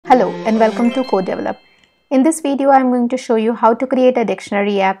Hello and welcome to coDevelop. In this video, I am going to show you how to create a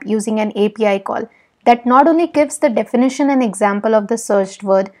dictionary app using an API call that not only gives the definition and example of the searched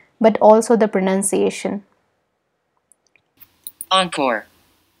word, but also the pronunciation. Encore.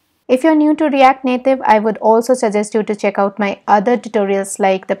 If you're new to React Native, I would also suggest you to check out my other tutorials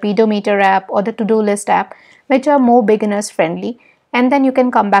like the pedometer app or the to-do list app, which are more beginners friendly, and then you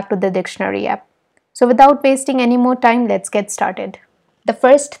can come back to the dictionary app. So without wasting any more time, let's get started. The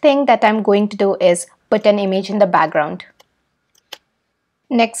first thing that I'm going to do is put an image in the background.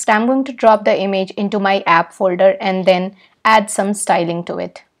 Next, I'm going to drop the image into my app folder and then add some styling to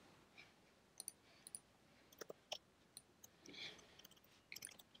it.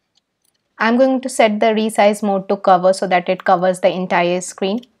 I'm going to set the resize mode to cover so that it covers the entire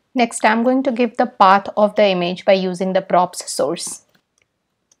screen. Next, I'm going to give the path of the image by using the props source.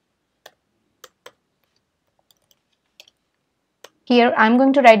 Here, I'm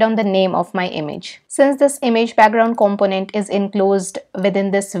going to write down the name of my image. Since this image background component is enclosed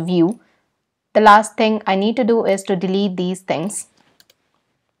within this view, the last thing I need to do is to delete these things.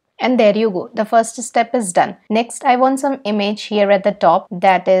 And there you go, the first step is done. Next, I want some image here at the top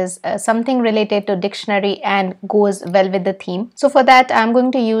that is something related to dictionary and goes well with the theme. So for that, I'm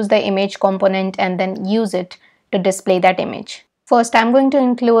going to use the image component and then use it to display that image. First, I'm going to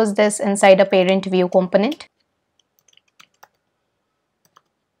enclose this inside a parent view component.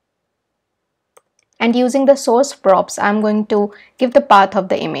 And using the source props, I'm going to give the path of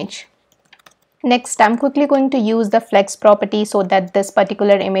the image. Next, I'm quickly going to use the flex property so that this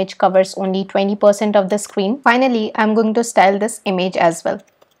particular image covers only 20% of the screen. Finally, I'm going to style this image as well.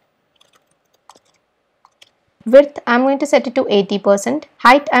 Width, I'm going to set it to 80%.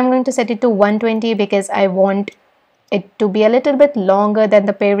 Height, I'm going to set it to 120 because I want it to be a little bit longer than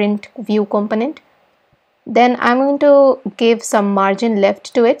the parent view component. Then I'm going to give some margin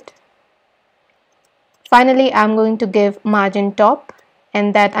left to it. Finally, I'm going to give margin top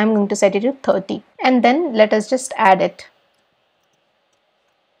and that I'm going to set it to 30. And then let us just add it.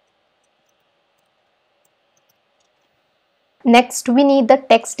 Next, we need the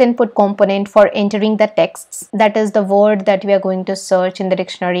text input component for entering the texts. That is the word that we are going to search in the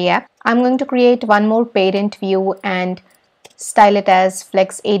dictionary app. I'm going to create one more parent view and style it as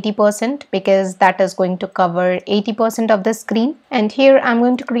flex 80% because that is going to cover 80% of the screen. And here I'm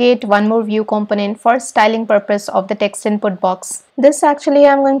going to create one more view component for styling purpose of the text input box. This actually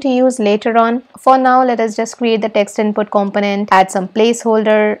I'm going to use later on. For now, let us just create the text input component, add some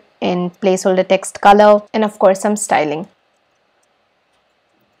placeholder in placeholder text color, and of course some styling.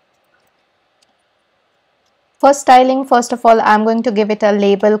 For styling, first of all, I'm going to give it a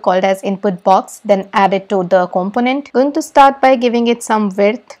label called as input box, then add it to the component. Going to start by giving it some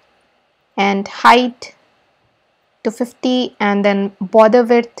width and height to 50 and then border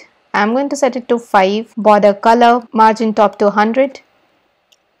width. I'm going to set it to 5, border color, margin top to 100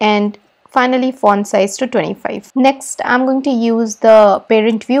 and finally font size to 25. Next, I'm going to use the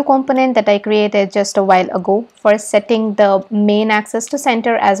parent view component that I created just a while ago for setting the main axis to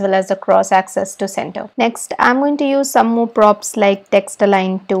center as well as the cross axis to center. Next, I'm going to use some more props like text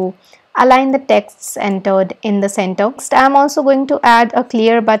align to align the texts entered in the center. Next, I'm also going to add a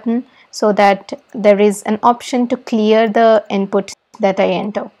clear button so that there is an option to clear the input that I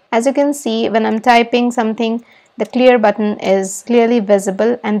enter. As you can see, when I'm typing something, the clear button is clearly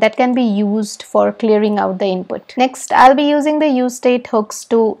visible and that can be used for clearing out the input. Next, I'll be using the use state hooks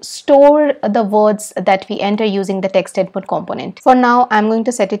to store the words that we enter using the text input component. For now, I'm going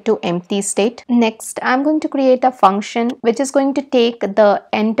to set it to empty state. Next, I'm going to create a function which is going to take the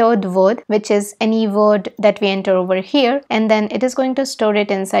entered word, which is any word that we enter over here, and then it is going to store it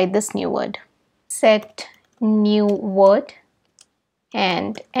inside this new word. Set new word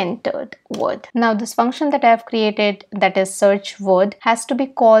and entered word. Now this function that I have created, that is search word, has to be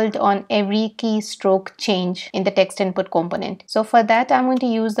called on every keystroke change in the text input component. So for that, I'm going to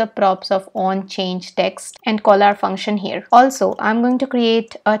use the props of on change text and call our function here. Also, I'm going to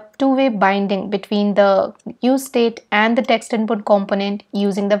create a two-way binding between the use state and the text input component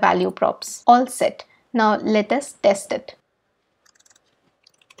using the value props. All set. Now let us test it.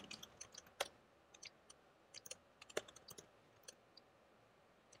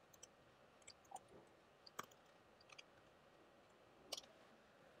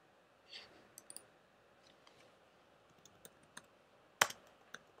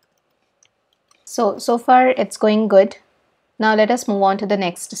 So far it's going good. Now let us move on to the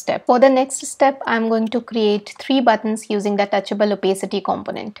next step. For the next step, I'm going to create 3 buttons using the touchable opacity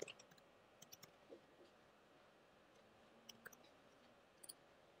component.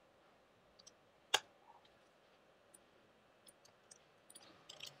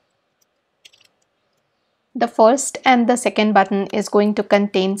 The first and the second button is going to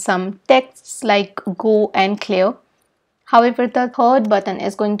contain some texts like go and clear. However, the third button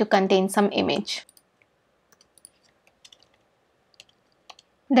is going to contain some image.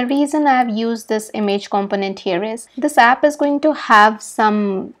 The reason I have used this image component here is this app is going to have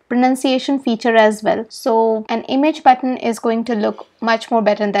some pronunciation feature as well. So an image button is going to look much more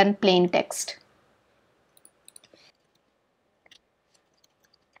better than plain text.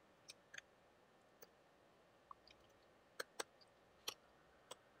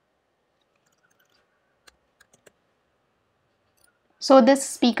 So this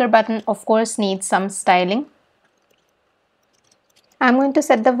speaker button of course needs some styling. I'm going to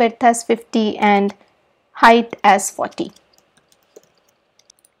set the width as 50 and height as 40.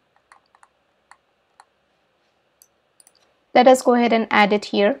 Let us go ahead and add it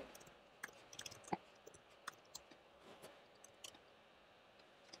here.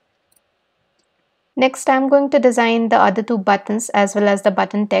 Next, I'm going to design the other two buttons as well as the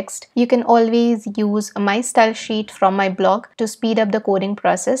button text. You can always use my style sheet from my blog to speed up the coding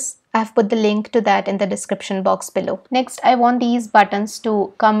process. I've put the link to that in the description box below. Next, I want these buttons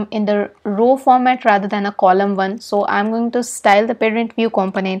to come in the row format rather than a column one. So I'm going to style the parent view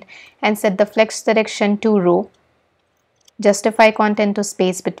component and set the flex direction to row, justify content to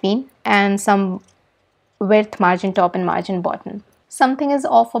space between, and some width margin top and margin bottom. Something is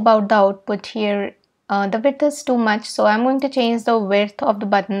off about the output here. The width is too much, so I'm going to change the width of the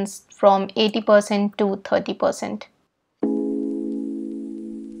buttons from 80% to 30%.